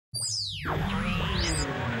Campus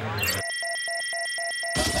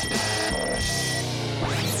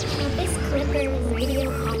Clippers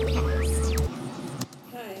Radio Podcast.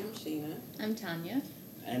 Hi, I'm Sheena. I'm Tanya.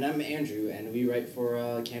 And I'm Andrew, and we write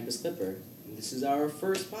for Campus Clipper. And this is our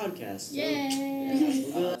first podcast. So,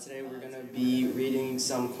 Yay! Today we're going to be reading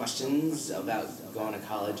some questions about going to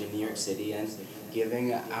college in New York City and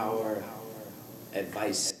giving our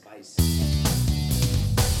advice.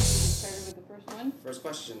 Started with the first one. First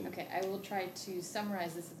question. Okay, I will try to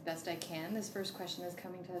summarize this as best I can. This first question is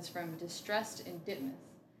coming to us from Distressed in Ditmas,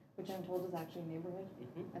 which I'm told is actually a neighborhood.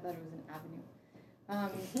 I thought it was an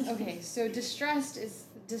avenue. Okay, so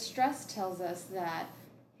Distressed tells us that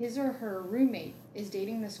his or her roommate is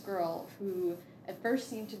dating this girl who at first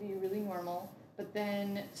seemed to be really normal, but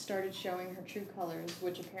then started showing her true colors,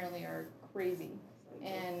 which apparently are crazy.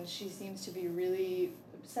 And she seems to be really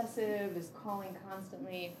obsessive, is calling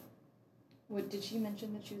constantly. What did she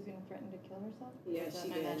mention that she was going to threaten to kill herself? Yeah, Or is that she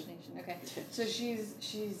my did. imagination? Okay, so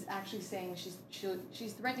she's actually saying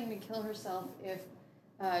she's threatening to kill herself if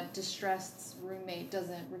Distressed's roommate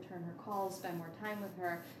doesn't return her calls, spend more time with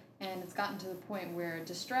her, and it's gotten to the point where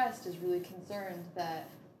Distressed is really concerned that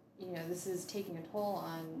this is taking a toll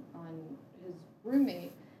on his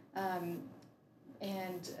roommate,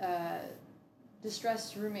 and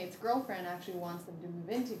Distressed roommate's girlfriend actually wants them to move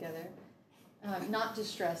in together. Not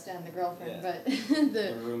Distressed and the girlfriend, but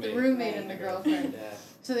the roommate and the girlfriend. Yeah.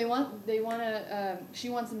 So she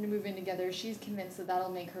wants them to move in together. She's convinced that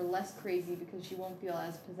that'll make her less crazy because she won't feel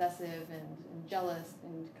as possessive and jealous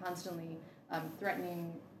and constantly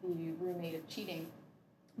threatening the roommate of cheating.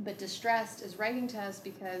 But Distressed is writing to us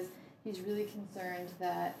because he's really concerned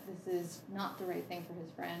that this is not the right thing for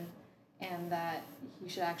his friend and that he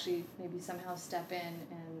should actually maybe somehow step in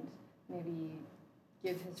and maybe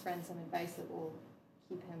give his friend some advice that will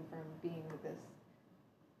keep him from being with this.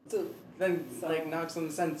 So then, knock some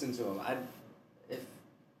sense into him.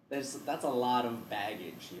 That's a lot of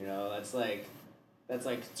baggage, That's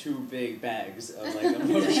like 2 big bags of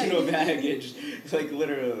emotional baggage,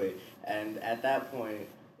 literally. And at that point,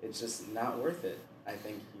 it's just not worth it. I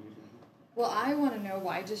think Well, I want to know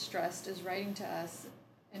why Distressed is writing to us,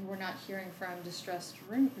 and we're not hearing from Distressed's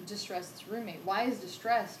roommate. Why is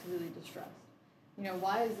Distressed really distressed?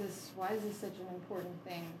 Why is this such an important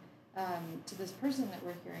thing to this person that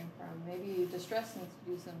we're hearing from? Maybe Distressed needs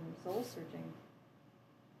to do some soul searching.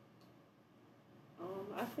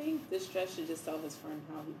 I think Distress should just tell his friend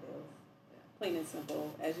how he feels. Plain and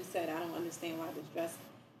simple. As you said, I don't understand why Distress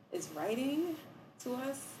is writing to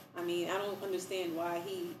us. I mean, I don't understand why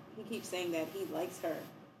he keeps saying that he likes her.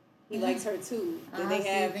 He likes her too. Did they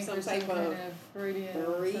have some type of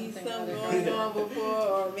threesome going on before?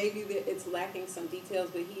 Or maybe it's lacking some details,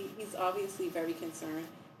 but he's obviously very concerned.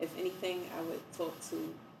 If anything,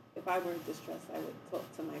 if I were distressed, I would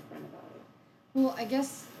talk to my friend about it. Well, I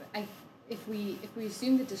guess if we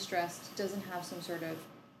assume that Distressed doesn't have some sort of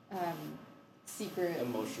secret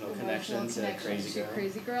emotional connection to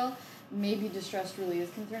crazy girl, maybe Distressed really is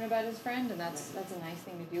concerned about his friend, and that's a nice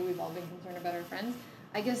thing to do. We've all been concerned about our friends.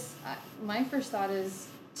 I guess my first thought is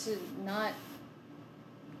to not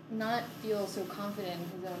feel so confident in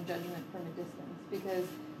his own judgment from a distance, because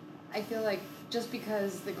I feel like just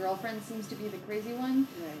because the girlfriend seems to be the crazy one,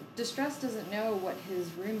 right. Distressed doesn't know what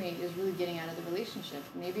his roommate is really getting out of the relationship.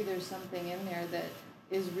 Maybe there's something in there that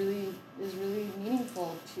is really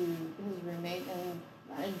meaningful to his roommate, and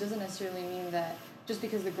it doesn't necessarily mean that just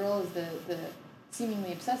because the girl is the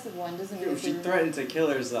seemingly obsessive one doesn't mean she threatened to kill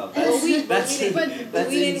herself. We did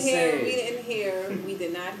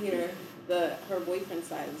not hear her boyfriend's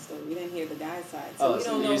side of the story. We didn't hear the guy's side. So we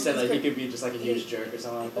don't know. You said he could be just a huge jerk or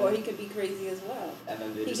something like that? Or he could be crazy as well. And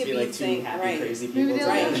then they just be 2 happy, crazy people. Maybe they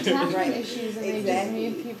all have attachment Right. issues and they just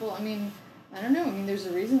need people. I mean, I don't know. I mean, there's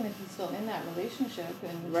a reason that he's still in that relationship,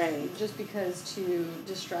 and right. just because to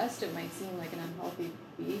Distressed it might seem like an unhealthy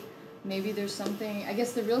beat. Maybe there's something. I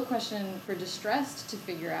guess the real question for Distressed to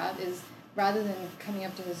figure out is, rather than coming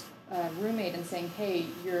up to his roommate and saying, "Hey,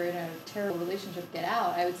 you're in a terrible relationship, get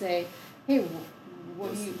out," I would say, "Hey,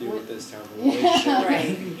 what do you do with this terrible relationship?"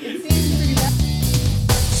 Right. It seems pretty bad.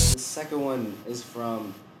 The second one is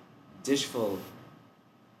from Dishful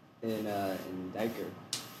in Diker.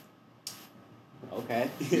 Okay.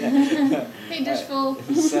 Hey, Dishful.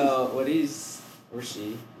 So what he's or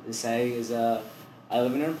she is saying is, I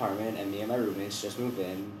live in an apartment and me and my roommates just moved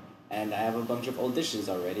in, and I have a bunch of old dishes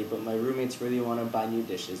already, but my roommates really want to buy new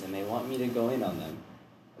dishes and they want me to go in on them.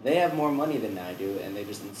 They have more money than I do, and they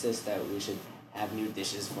just insist that we should have new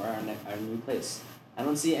dishes for our new place. I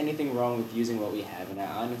don't see anything wrong with using what we have, and I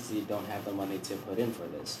honestly don't have the money to put in for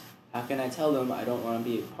this. How can I tell them I don't want to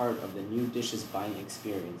be a part of the new dishes buying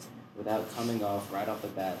experience without coming off right off the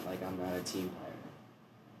bat like I'm not a team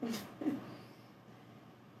player?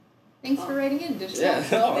 Thanks for writing in, dishes. Yeah.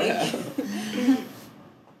 Well, Oh, thank yeah.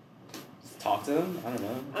 Just talk to them. I don't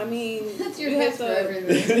know. I mean, That's your you have pitch for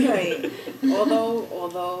everything. right.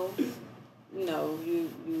 Although, you know,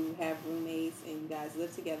 you have roommates and you guys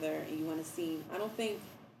live together and you want to seem. I don't think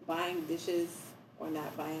buying dishes or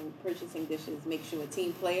not purchasing dishes makes you a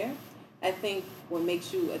team player. I think what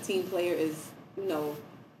makes you a team player is, you know,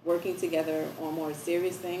 working together on more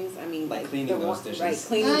serious things. I mean, Like like cleaning the, those dishes. Right,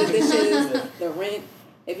 cleaning the dishes, the rent.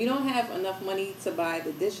 If you don't have enough money to buy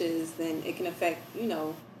the dishes, then it can affect, you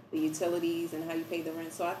know, the utilities and how you pay the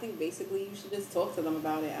rent. So I think basically you should just talk to them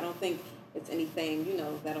about it. I don't think it's anything, you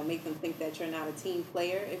know, that'll make them think that you're not a team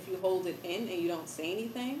player. If you hold it in and you don't say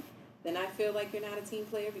anything, then I feel like you're not a team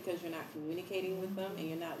player because you're not communicating with them and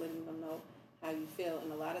you're not letting them know how you feel.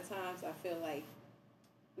 And a lot of times I feel like,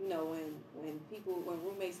 you know, when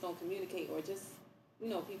roommates don't communicate, or just, you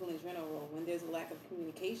know, people in general, when there's a lack of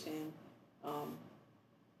communication,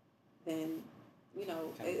 then, you know,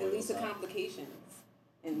 Kind of it leads to boils up. complications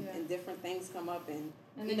and, Yeah. and different things come up, and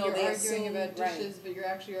And you then know, you're they arguing assume- about right. dishes, but you're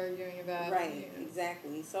actually arguing about Right,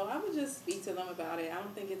 exactly. So I would just speak to them about it. I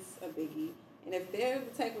don't think it's a biggie. And if they're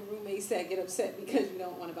the type of roommates that get upset because you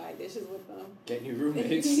don't want to buy dishes with them, Get new then you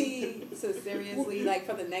roommates. need to seriously, like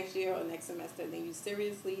for the next year or next semester, then you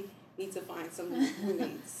seriously need to find some new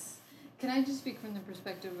roommates. Can I just speak from the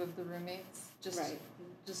perspective of the roommates, just Right.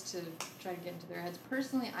 just to try to get into their heads?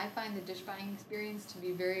 Personally, I find the dish buying experience to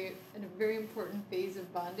be a very important phase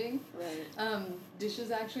of bonding. Right.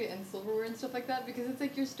 Dishes actually, and silverware and stuff like that, because it's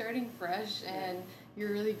like you're starting fresh and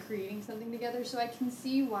you're really creating something together. So I can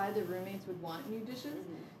see why the roommates would want new dishes.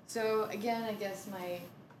 So again, I guess my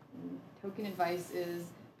token advice is,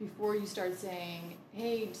 before you start saying,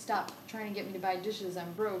 hey, stop trying to get me to buy dishes,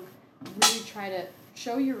 I'm broke, really try to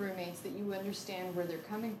show your roommates that you understand where they're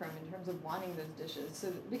coming from in terms of wanting those dishes. So,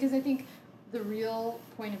 because I think the real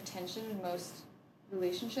point of tension in most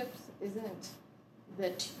relationships isn't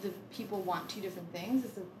that the people want two different things,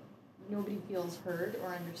 it's that nobody feels heard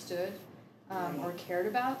or understood or cared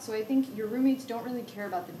about. So I think your roommates don't really care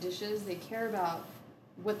about the dishes, they care about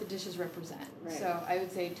what the dishes represent. Right. So I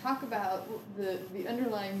would say talk about the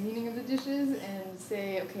underlying meaning of the dishes and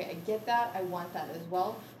say, okay, I get that, I want that as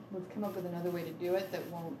well. Let's come up with another way to do it that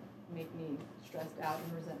won't make me stressed out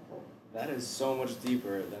and resentful. That is so much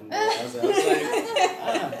deeper than I was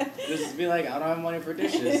like, just be like, I don't have money for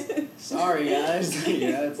dishes. Sorry, guys.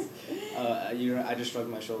 Yeah, it's, I just shrugged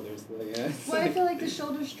my shoulders. Like, yeah. Well, I feel like the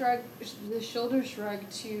shoulder shrug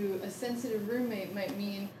to a sensitive roommate might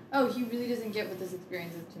mean, oh, he really doesn't get what this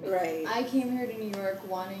experience is to me. Right. I came here to New York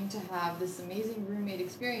wanting to have this amazing roommate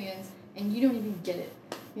experience, and you don't even get it.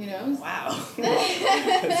 You know? Wow.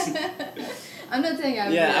 I'm not saying I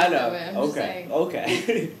would Yeah, I react know. that way. I'm just Okay. saying.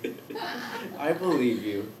 Okay. I believe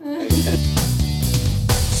you.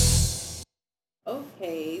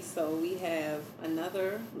 Okay, so we have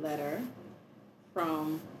another letter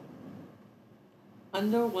from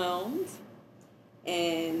Underwhelmed,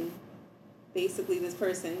 and basically this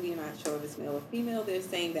person, we're not sure if it's male or female, they're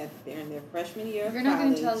saying that they're in their freshman year If of you're not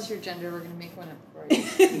going to college. tell us your gender, we're going to make one up for you.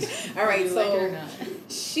 All right, Whether you like it or so not.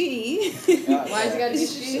 she, Why's it gotta be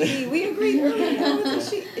she? we agreed earlier, it was a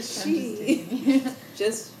she. I'm just She teasing.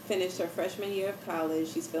 just finished her freshman year of college.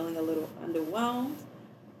 She's feeling a little underwhelmed.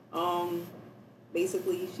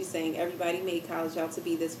 Basically, she's saying everybody made college out to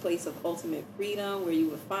be this place of ultimate freedom where you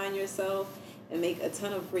would find yourself and make a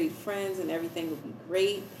ton of great friends and everything would be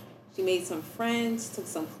great. She made some friends, took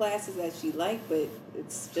some classes that she liked, but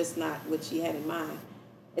it's just not what she had in mind.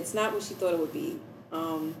 It's not what she thought it would be.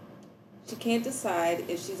 She can't decide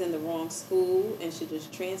if she's in the wrong school and should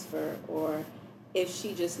just transfer, or if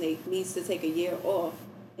she just needs to take a year off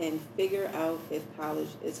and figure out if college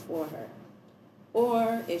is for her,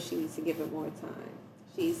 or if she needs to give it more time.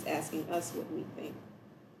 She's asking us what we think.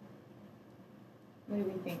 What do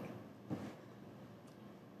we think?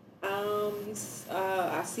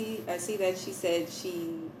 I see that she said she,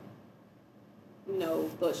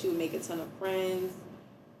 thought she would make a ton of friends.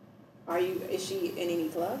 Is she in any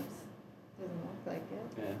clubs? Doesn't look like it.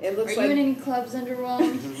 Yeah. It looks Are like you in any clubs,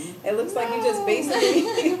 Underwhelmed? it looks like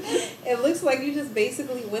you just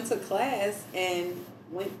basically went to class and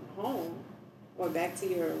went home, or back to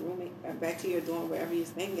your roommate, back to your dorm, wherever you're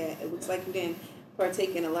staying at. It looks like you didn't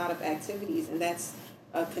partake in a lot of activities, and that's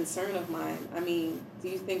a concern of mine. I mean, do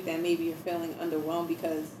you think that maybe you're feeling underwhelmed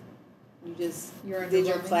because you just You're did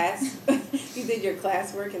your underwhelming. class, you did your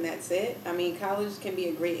classwork and that's it. I mean, college can be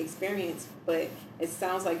a great experience, but it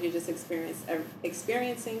sounds like you're just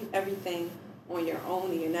experiencing everything on your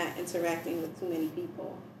own and you're not interacting with too many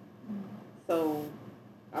people. So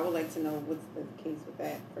I would like to know what's the case with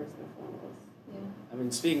that first and foremost. Yeah. I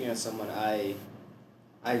mean, speaking as someone, I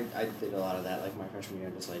did a lot of that. Like my freshman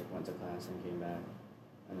year, just like went to class and came back,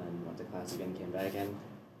 and then went to class again, came back, and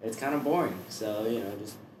it's kind of boring. So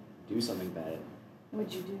just do something about it.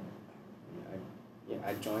 What'd you do?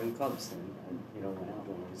 I joined clubs and I went out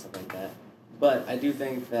and stuff like that. But I do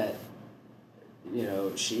think that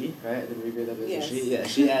she, right? Did we agree that it was Yes. she? Yeah,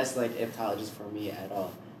 she asked like if college is for me at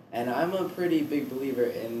all, and I'm a pretty big believer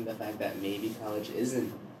in the fact that maybe college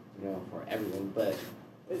isn't for everyone, but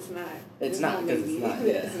It's not. It's not, 'cause it's not,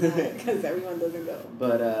 yeah. It's not, because everyone doesn't go.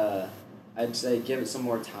 But I'd say give it some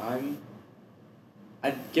more time.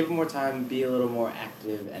 I'd give it more time, be a little more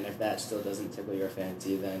active, and if that still doesn't tickle your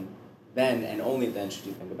fancy, then and only then should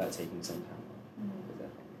you think about taking some time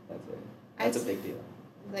off. Because that's a big deal.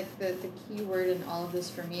 Like the key word in all of this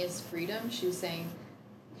for me is freedom. She says,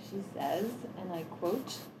 and I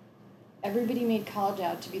quote, "Everybody made college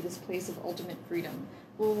out to be this place of ultimate freedom."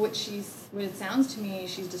 Well, what it sounds to me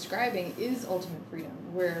she's describing is ultimate freedom,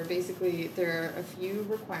 where basically there are a few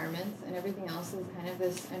requirements and everything else is kind of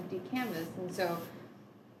this empty canvas. And so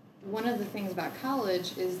one of the things about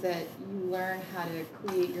college is that you learn how to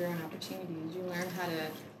create your own opportunities. You learn how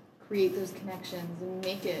to create those connections and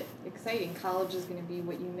make it exciting. College is going to be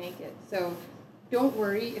what you make it. So don't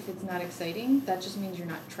worry if it's not exciting. That just means you're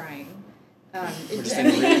not trying. We're just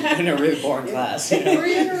in a really boring class. We're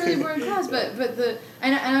in a really boring class, but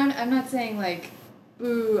I'm not saying like,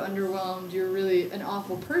 boo, underwhelmed, you're really an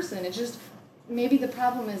awful person. It's just maybe the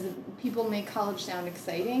problem is that people make college sound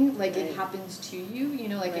exciting, like it happens to you.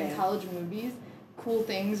 Like in college movies, cool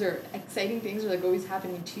things or exciting things are like always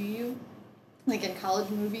happening to you. Like in college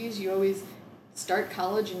movies, you always start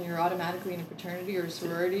college and you're automatically in a fraternity or a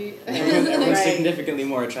sorority. Everyone's significantly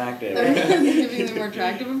more attractive. Significantly more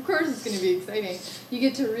attractive. Of course it's going to be exciting. You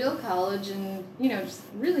get to real college and, just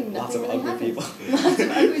really nothing really happens. Lots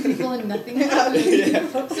of ugly people and nothing happens. Yeah.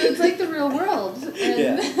 So it's like the real world.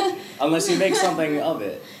 And Unless you make something of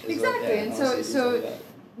it. Exactly. And so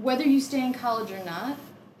whether you stay in college or not,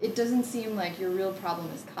 it doesn't seem like your real problem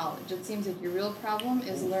is college. It seems like your real problem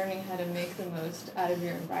is learning how to make the most out of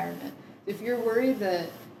your environment. If you're worried that,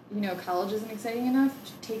 college isn't exciting enough,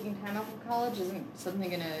 taking time off of college isn't suddenly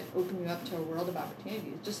going to open you up to a world of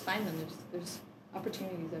opportunities. Just find them. There's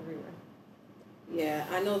opportunities everywhere. Yeah,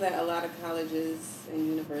 I know that a lot of colleges and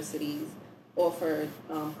universities offer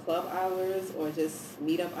club hours or just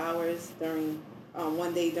meetup hours during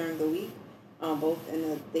one day during the week, both in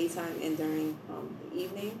the daytime and during the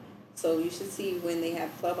evening. So you should see when they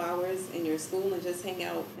have club hours in your school and just hang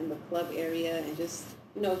out in the club area and just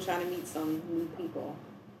try to meet some new people.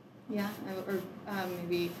 Yeah, or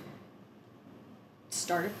maybe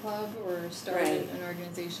start a club or start an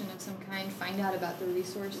organization of some kind. Find out about the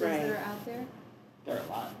resources that are out there. There are a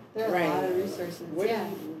lot. There are a lot of resources. What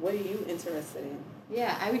are you interested in?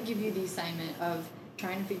 Yeah, I would give you the assignment of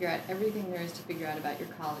trying to figure out everything there is to figure out about your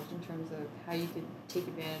college in terms of how you could take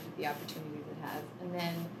advantage of the opportunities it has. And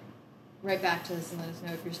then write back to us and let us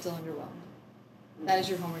know if you're still underwhelmed. That is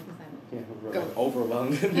your homework assignment. Yeah, Go.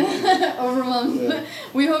 Overwhelmed. Overwhelmed. Yeah.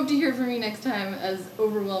 We hope to hear from you next time as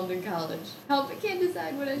overwhelmed in college. Help, I can't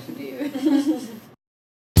decide what I should do.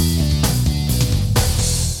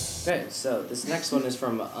 Okay, so this next one is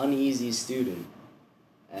from Uneasy Student.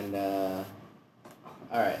 And,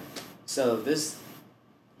 alright. So this...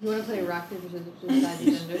 You want to play rock, paper, scissors, decide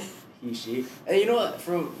the gender? He, she. And you know what?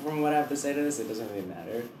 From what I have to say to this, it doesn't really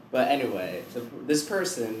matter. But anyway, this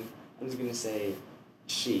person, I'm just going to say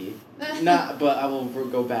she. But I will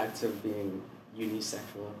go back to being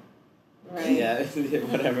unisexual. Right. Yeah,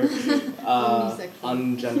 whatever.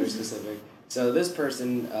 Ungender specific. So this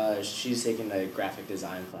person, she's taking a graphic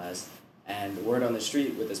design class, and word on the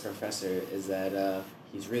street with this professor is that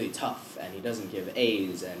he's really tough, and he doesn't give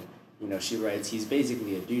A's, and, she writes he's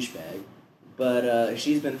basically a douchebag. But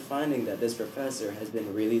she's been finding that this professor has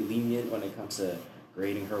been really lenient when it comes to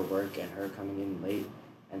grading her work and her coming in late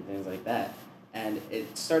and things like that. And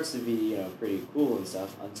it starts to be, pretty cool and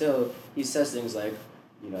stuff until he says things like,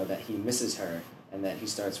 that he misses her and that he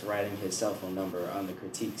starts writing his cell phone number on the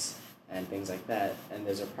critiques and things like that. And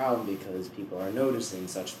there's a problem because people are noticing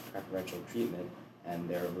such preferential treatment, and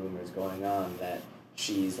there are rumors going on that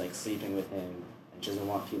she's, sleeping with him, and she doesn't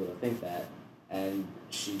want people to think that. And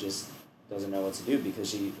she just doesn't know what to do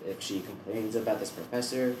because if she complains about this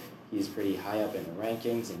professor, he's pretty high up in the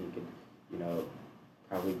rankings, and he could,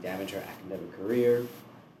 probably damage her academic career,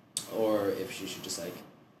 or if she should just like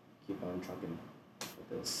keep on trucking with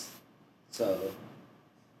this. So,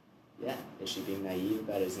 yeah, is she being naive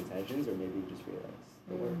about his intentions, or maybe just realize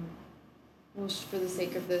the work? Well, for the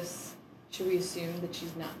sake of this, should we assume that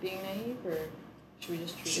she's not being naive, or should we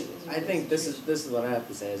just treat it as a I think this situation? is what I have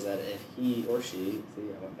to say is that if he or she, see,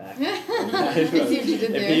 I went back. I see what you did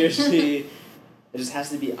if there. he or she, it just has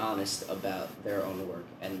to be honest about their own work,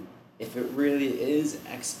 and if it really is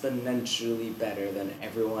exponentially better than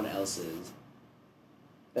everyone else's,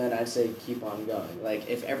 then I'd say keep on going. Like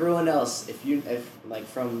if everyone else, if like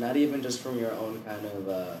from not even just from your own kind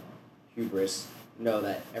of hubris, know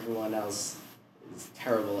that everyone else is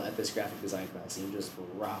terrible at this graphic design class, and you just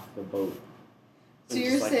rock the boat. So And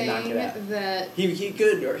you're just, like, knock saying it out. that He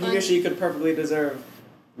could, or he or she could perfectly deserve,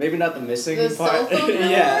 maybe not the missing the part. cell phone number,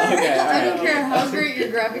 yeah, okay, all I right. don't care how great your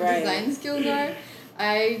graphic Right. design skills are,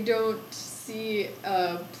 I don't see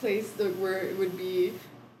a place where it would be,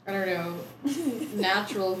 I don't know,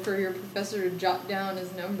 natural for your professor to jot down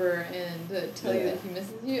his number and tell you Yeah. that he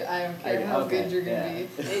misses you. I don't care how Okay, good you're going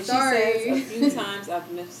to yeah. be. And Sorry. she says a few times I've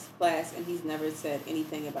missed class and he's never said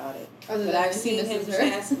anything about it. Other But than I've he seen him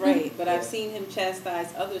misses her. but I've Yeah. seen him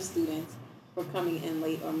chastise other students for coming in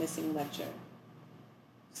late or missing lecture.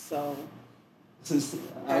 So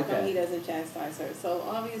how come he Okay. doesn't chastise her? So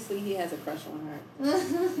obviously he has a crush on her.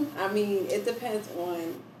 I mean, it depends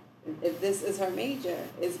on if this is her major.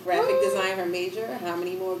 Is graphic design her major? How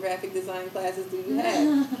many more graphic design classes do you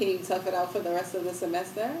have? Can you tough it out for the rest of the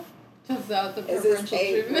semester? Tough out the Is this preferential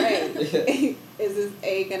A treatment. right? Is this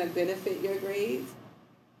A gonna benefit your grades?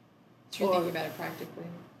 You're Or- thinking about it practically.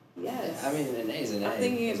 Yes. I mean, an A is an A. I'm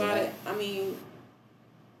thinking is an about A. it. I mean,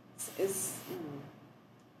 it's.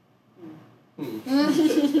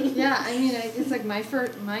 Yeah, I mean, it's like my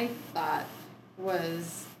thought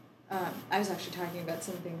was, I was actually talking about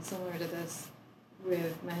something similar to this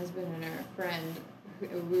with my husband and our friend.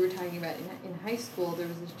 We were talking about in high school there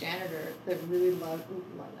was this janitor that really loved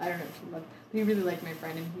I don't know if he loved, but he really liked my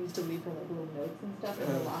friend, and he used to leave her like little notes and stuff in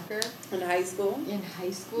her locker In high school. in high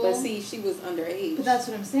school. But see, she was underage. But that's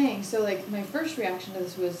what I'm saying. So like my first reaction to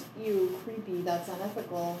this was, ew, creepy, that's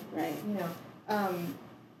unethical. right. You know,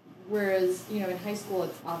 whereas, you know, in high school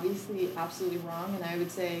it's obviously absolutely wrong, and I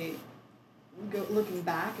would say, looking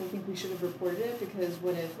back, I think we should have reported it, because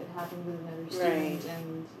what if it happened with another student Right.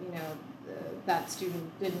 and, you know, that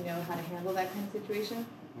student didn't know how to handle that kind of situation?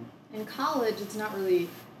 In college, it's not really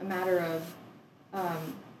a matter of,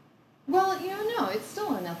 well, you know, no, it's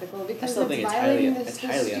still unethical, because still it's think it's violating highly- it's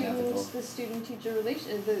highly unethical. the student-teacher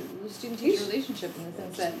relationship in the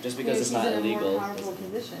sense that Just you because know, it's she's not in a illegal more powerful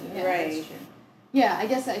doesn't- position. yeah. Yeah, Right. that's true. Yeah, I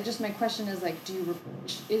guess my question is like,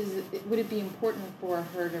 would it be important for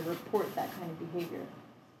her to report that kind of behavior?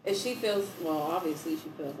 If she feels, well, obviously she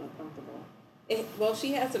feels uncomfortable. Well,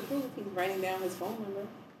 she has to prove he's writing down his phone number.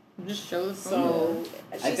 Just show the phone. So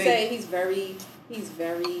I she think- said he's very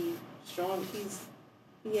strong. He's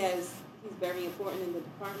very important in the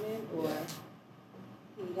department, or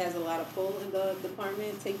he has a lot of pull in the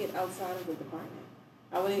department. Take it outside of the department.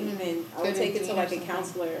 I wouldn't even. I Go would to take it dean to or like a something.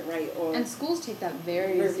 counselor, right? Or And schools take that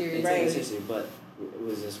very Right. seriously. They take Right. it seriously, but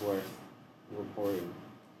was this worth reporting?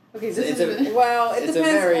 Okay, It's this a- is well, it It's a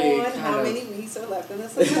depends very on kind how of- many weeks are left in the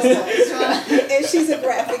semester. And she's a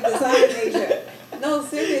graphic design major. No,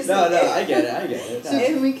 seriously. No, I get it. So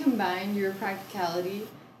can we combine your practicality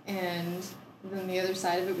and then the other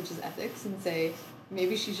side of it, which is ethics, and say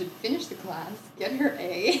maybe she should finish the class, get her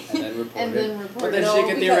A, And then report and it. then report But then it. No, she could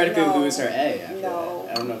because- theoretically no. lose her A after No.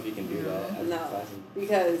 that. I don't know if you can do that. After No, classes.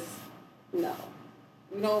 because no,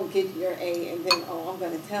 you don't get your A and then I'm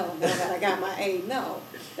gonna tell them that I got my A. No,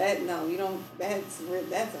 you don't. That's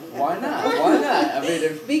Why not? Why not? I mean,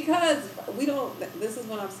 if Because we don't. This is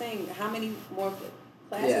what I'm saying. How many more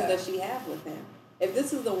classes Yeah. does she have with him? If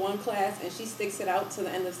this is the one class and she sticks it out to the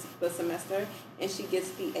end of the semester and she gets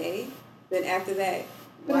the A, then after that,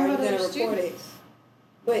 But why are how you about gonna other report it? students?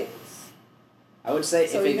 But I would say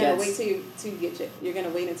so if you're it gonna gets, wait till you get your. You're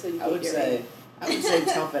gonna wait until you I get would your say,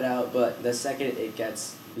 tough it out. But the second it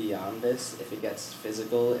gets beyond this, if it gets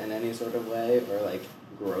physical in any sort of way or like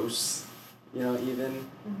gross, you know, even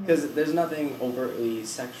because there's nothing overtly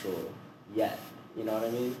sexual yet. You know what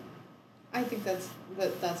I mean? I think that's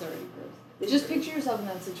already gross. It's Just gross. picture yourself in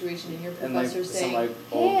that situation and your And like professor some saying, like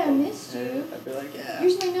 "Hey, I old- missed hey, you. I'd be like, yeah.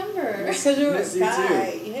 Here's my number." Because you're Miss a you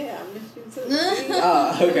guy. Yeah, I miss you too. See?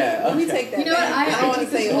 Oh, okay. Let me okay. take that You know what? back. I don't take want to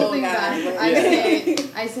this say whole old thing guy. back.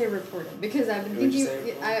 but- I say report him, because I've been Would you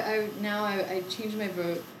thinking. say I changed my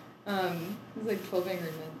vote. It was like 12 Angry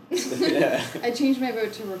Men. Yeah. I changed my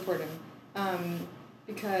vote to report him,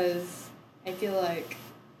 because I feel like,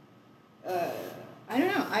 I don't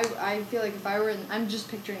know. I feel like if I were in, I'm just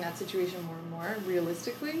picturing that situation more and more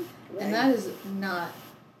realistically, and that is not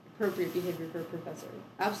appropriate behavior for a professor.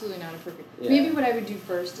 Absolutely not appropriate. Yeah. Maybe what I would do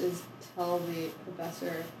first is tell the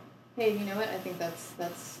professor, hey, you know what? I think that's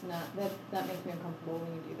not that makes me uncomfortable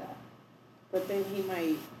when you do that. But then he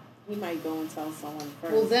might go and tell someone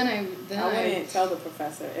first. Well, then I wouldn't tell the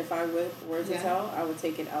professor. If I were to Yeah. tell, I would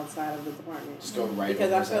take it outside of the department. Just go right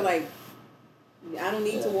Because over I feel that. like I don't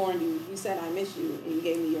need to Yeah. warn you. You said I miss you, and you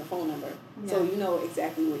gave me your phone number, so Yeah. you know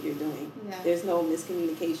exactly what you're doing. Yeah. There's no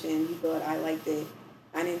miscommunication. You thought I liked it.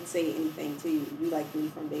 I didn't say anything to you. You liked me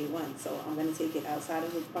from day one, so I'm gonna take it outside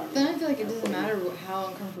of the department. Then I feel like it doesn't Report you. matter how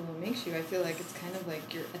uncomfortable it makes you. I feel like it's kind of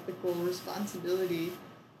like your ethical responsibility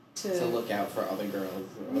To look out for other girls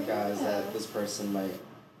or guys Yeah. that this person might.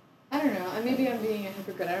 I don't know. Maybe I'm being a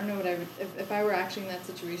hypocrite. I don't know what I would if I were actually in that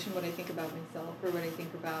situation. What I think about myself, or what I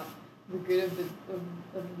think about the good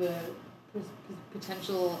of the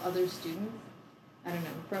potential other students. I don't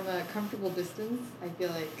know. From a comfortable distance, I feel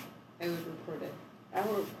like I would report it.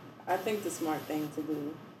 I think the smart thing to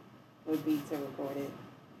do would be to report it.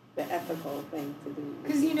 The ethical thing to do.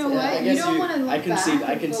 would 'Cause be you know to- what? I You guess don't wanna look I can back see.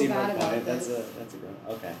 I and can feel see bad my about point. this. That's a good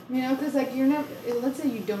one. Okay. You know, because like you're not. Let's say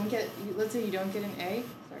you don't get. Let's say you don't get an A.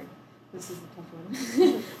 Sorry, this is a tough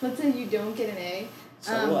one. Let's say you don't get an A.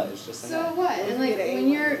 So what? It's just an So A. what? What And if like you get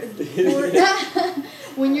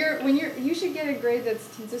when an you're when you're you should get a grade that's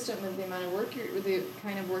consistent with the amount of work with the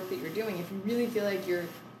kind of work that you're doing. If you really feel like you're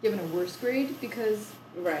given a worse grade because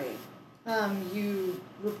Right. you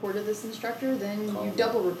reported this instructor, then Call you them.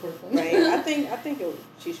 double report them. Right. I think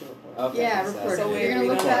she should report. Okay. Yeah, so report So it. we You're gonna agree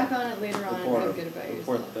look on back that. on it later on and Report, feel good about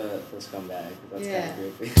report yourself. the scumbag. That's Yeah. kind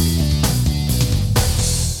of creepy.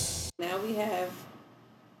 Now we have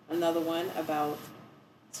another one about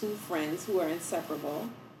two friends who are inseparable.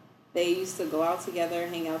 They used to go out together,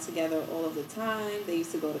 hang out together all of the time. They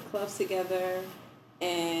used to go to clubs together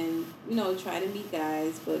and, try to meet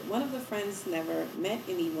guys. But one of the friends never met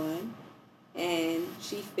anyone, and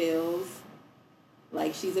she feels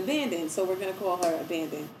like she's abandoned. So we're going to call her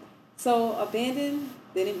Abandoned. So Abandoned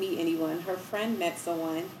didn't meet anyone. Her friend met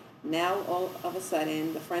someone. Now, all of a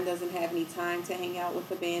sudden, the friend doesn't have any time to hang out with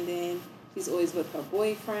Abandoned. She's always with her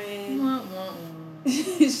boyfriend. Wah, wah, wah.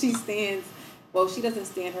 She doesn't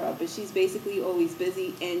stand her up, but she's basically always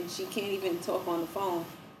busy, and she can't even talk on the phone.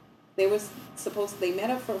 They met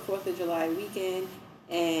up for 4th of July weekend,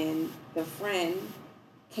 and the friend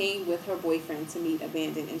came with her boyfriend to meet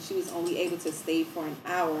Abandoned, and she was only able to stay for an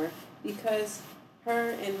hour because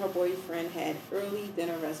her and her boyfriend had early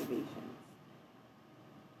dinner reservations.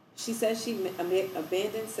 She says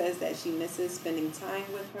Abandoned says that she misses spending time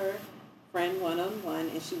with her friend one-on-one,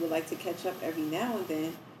 and she would like to catch up every now and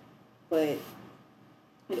then, but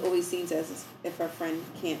it always seems as if her friend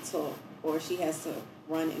can't talk, or she has to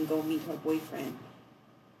run and go meet her boyfriend.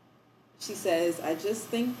 She says, I just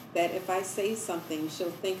think that if I say something,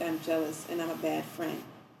 she'll think I'm jealous and I'm a bad friend.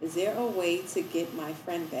 Is there a way to get my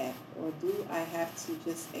friend back, or do I have to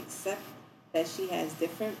just accept that she has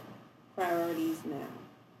different priorities now?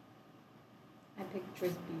 I picked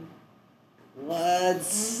choice B. What?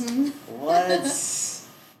 Mhm. What?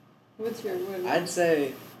 What's your what? I'd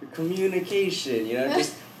say communication.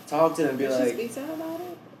 Just talk to them. Be Did she like, speak to her about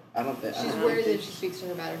it? I don't think. She's I don't worried think that if she speaks to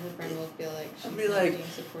her about it, her friend will feel like she's I'd be not like, being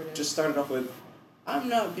supportive. Just start it off with, I'm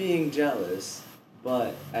not being jealous,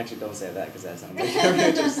 but actually don't say that because that sounds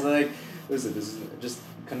like just like, listen, this is just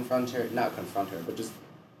not confront her, but just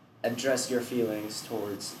address your feelings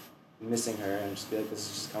towards missing her and just be like, this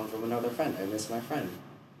is just coming from another friend. I miss my friend,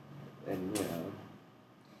 and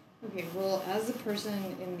Okay, well, as a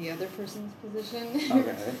person in the other person's position,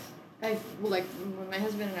 Okay. When my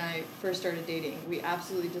husband and I first started dating, we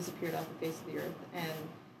absolutely disappeared off the face of the earth,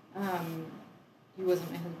 and he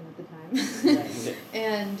wasn't my husband at the time.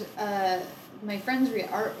 And my friends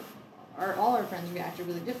all our friends reacted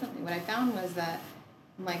really differently. What I found was that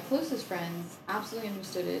my closest friends absolutely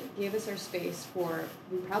understood it, gave us our space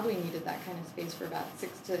we probably needed that kind of space for about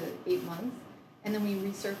 6 to 8 months. And then we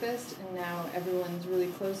resurfaced, and now everyone's really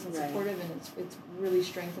close and Right. supportive, and it's really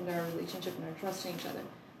strengthened our relationship and our trust in each other.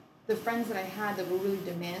 The friends that I had that were really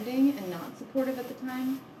demanding and not supportive at the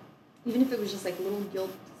time, even if it was just like little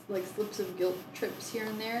slips of guilt trips here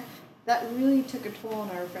and there, that really took a toll on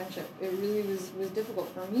our friendship. It really was difficult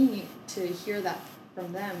for me to hear that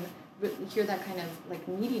from them, but hear that kind of like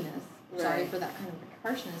neediness. Sorry Right. for that kind of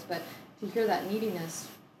harshness, but to hear that neediness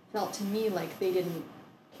felt to me like they didn't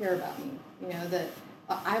care about me. That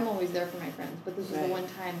I'm always there for my friends, but this was Right. the one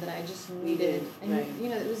time that I just needed, and Right.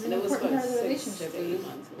 it was an And it was important part of the 6 relationship. to It 8 was,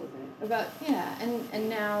 months, wasn't it? about and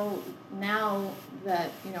now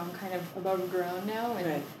that I'm kind of above ground now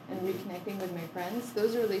and reconnecting with my friends,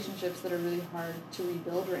 those are relationships that are really hard to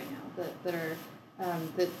rebuild right now, that are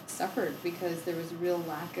that suffered because there was a real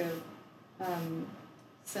lack of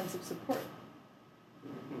sense of support.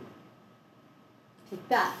 Take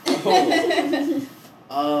that.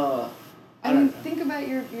 I mean, think about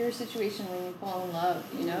your situation when you fall in love.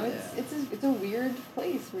 It's a weird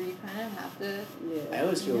place where you kind of have to. Yeah. I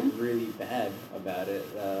always feel really bad about it.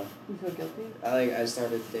 You feel guilty. I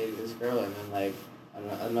started dating this girl, and then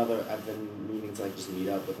I've been meaning to just meet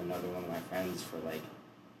up with another one of my friends for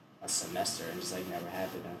a semester, and just never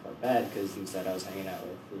happened. And I felt bad because instead I was hanging out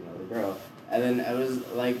with the girl, and then I was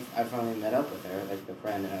I finally met up with her, the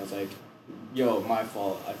friend, and I was like, yo, my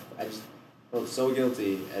fault. I just felt so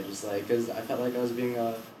guilty, and just because I felt like I was being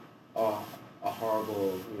a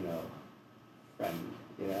horrible friend,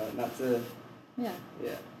 not to. Yeah.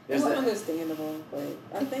 Yeah. It's understandable, but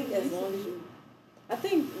I think as long as I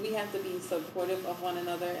think we have to be supportive of one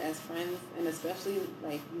another as friends, and especially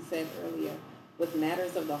like you said earlier, with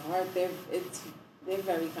matters of the heart, they're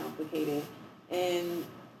very complicated, and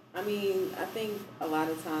I mean I think a lot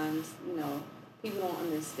of times people don't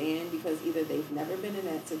understand because either they've never been in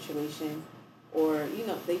that situation, or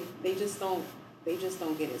they just don't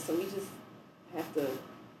get it. So we just have to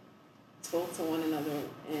talk to one another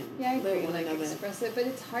and I agree, one another. Express it, but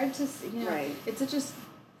it's hard to Right. It's such a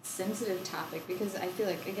sensitive topic because I feel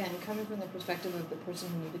like, again, coming from the perspective of the person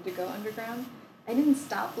who needed to go underground, I didn't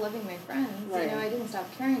stop loving my friends. Right. I didn't stop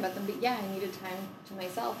caring about them, but I needed time to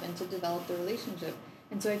myself and to develop the relationship.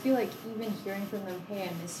 And so I feel like even hearing from them, hey,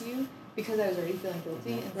 I miss you, because I was already feeling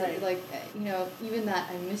guilty, and Right. even that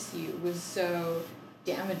I miss you was so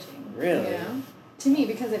damaging. Really? To me,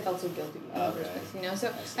 because I felt so guilty in the Okay. first place,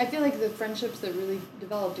 So I feel like the friendships that really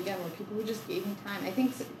developed, again, were people who just gave me time. I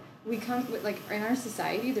think we come, in our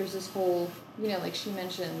society, there's this whole, like she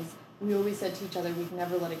mentions, we always said to each other, we'd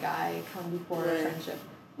never let a guy come before Right. a friendship.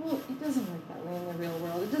 Well, it doesn't work that way in the real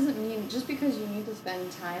world. It doesn't mean, just because you need to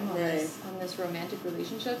spend time on Right. this romantic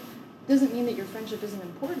relationship, doesn't mean that your friendship isn't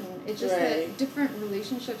important. It's just Right. that different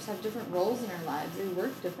relationships have different roles in our lives. They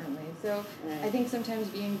work differently. So Right. I think sometimes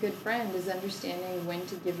being a good friend is understanding when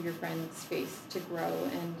to give your friend space to grow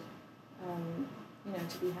and,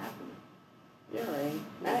 to be happy. You're right.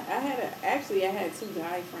 I had two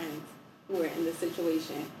guy friends who were in this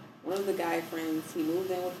situation. One of the guy friends, he moved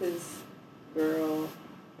in with his girl,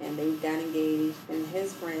 and they got engaged, and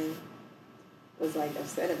his friend was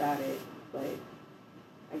upset about it, but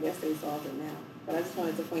I guess they solved it now. But I just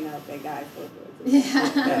wanted to point out that guy for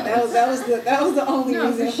that was the only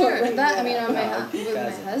reason. For sure. With my and-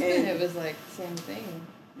 husband, it was same thing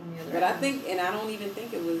on the other But end. I think, and I don't even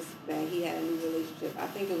think it was that he had a new relationship. I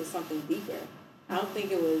think it was something deeper. I don't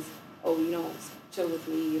think it was, oh, you don't chill with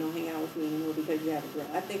me, you don't hang out with me anymore because you have a girl.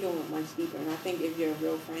 I think it went much deeper, and I think if you're a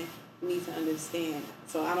real friend, you need to understand.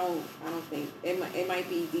 So I don't think it might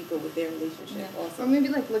be deeper with their relationship also. Or maybe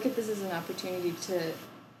look at this as an opportunity to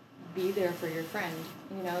be there for your friend.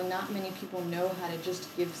 Not many people know how to just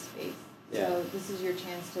give space. Yeah. So this is your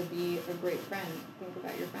chance to be a great friend. Think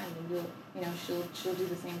about your friend, and she'll do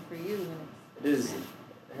the same for you when it's. It is.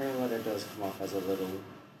 Her letter does come off as a little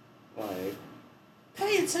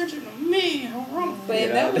pay attention to me, But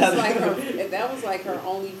if that was her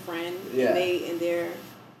only friend, Yeah.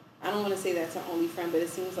 I don't want to say that's her only friend, but it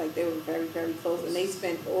seems like they were very, very close, and they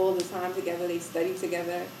spent all the time together. They studied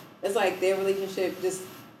together. It's like their relationship just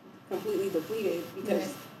completely depleted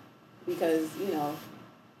because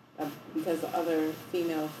the other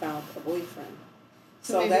female found a boyfriend.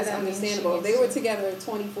 So that's understandable. They were together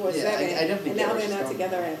 24/7, and now they're not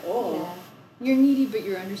together at all. Yeah. You're needy, but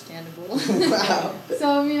you're understandable. Wow.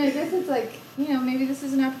 So, I guess it's maybe this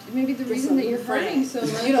is an opportunity. Maybe the reason that you're hurting so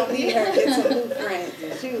much. You don't need her. It's a new friend.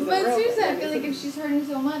 She was But a real seriously, I friend. feel like if she's hurting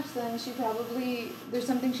so much, then she probably, there's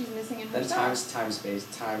something she's missing in Then herself.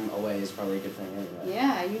 time away is probably a good thing anyway.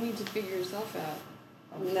 Yeah, you need to figure yourself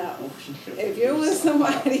out. No. If you're with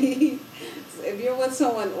somebody, if you're with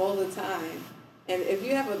someone all the time, and if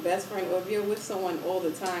you have a best friend, or if you're with someone all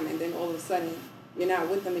the time, and then all of a sudden you're not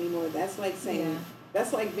with them anymore, that's like saying,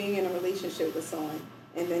 that's like being in a relationship with someone,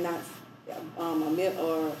 and then not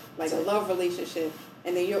a love relationship,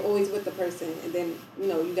 and then you're always with the person, and then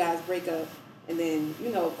you guys break up, and then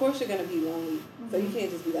of course you're gonna be lonely. So you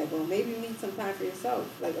can't just be like, well, maybe you need some time for yourself.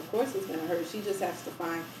 Of course it's gonna hurt. She just has to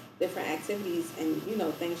find different activities and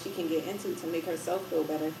things she can get into to make herself feel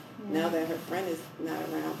better now that her friend is not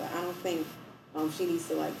around. But I don't think she needs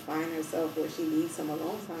to find herself where she needs some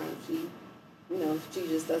alone time. She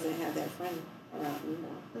just doesn't have that friend around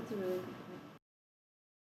anymore. That's a really good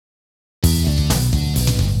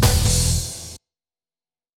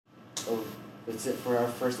that's it for our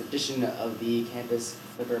first edition of the Campus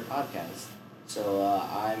Clipper podcast. So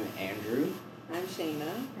I'm Andrew. I'm Shayna.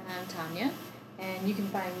 And I'm Tanya. And you can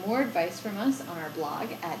find more advice from us on our blog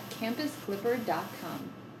at campusclipper.com.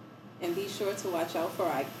 And be sure to watch out for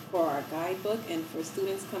our guidebook and for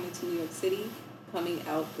students coming to New York City coming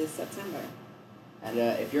out this September. And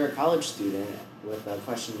if you're a college student with a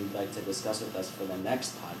question you'd like to discuss with us for the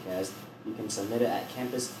next podcast, you can submit it at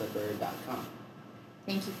campusclipper.com.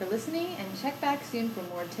 Thank you for listening, and check back soon for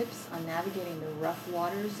more tips on navigating the rough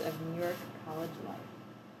waters of New York college life.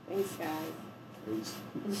 Thanks, guys.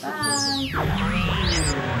 Bye.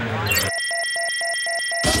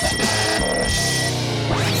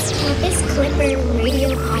 Campus Clipper Radio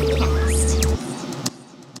Podcast.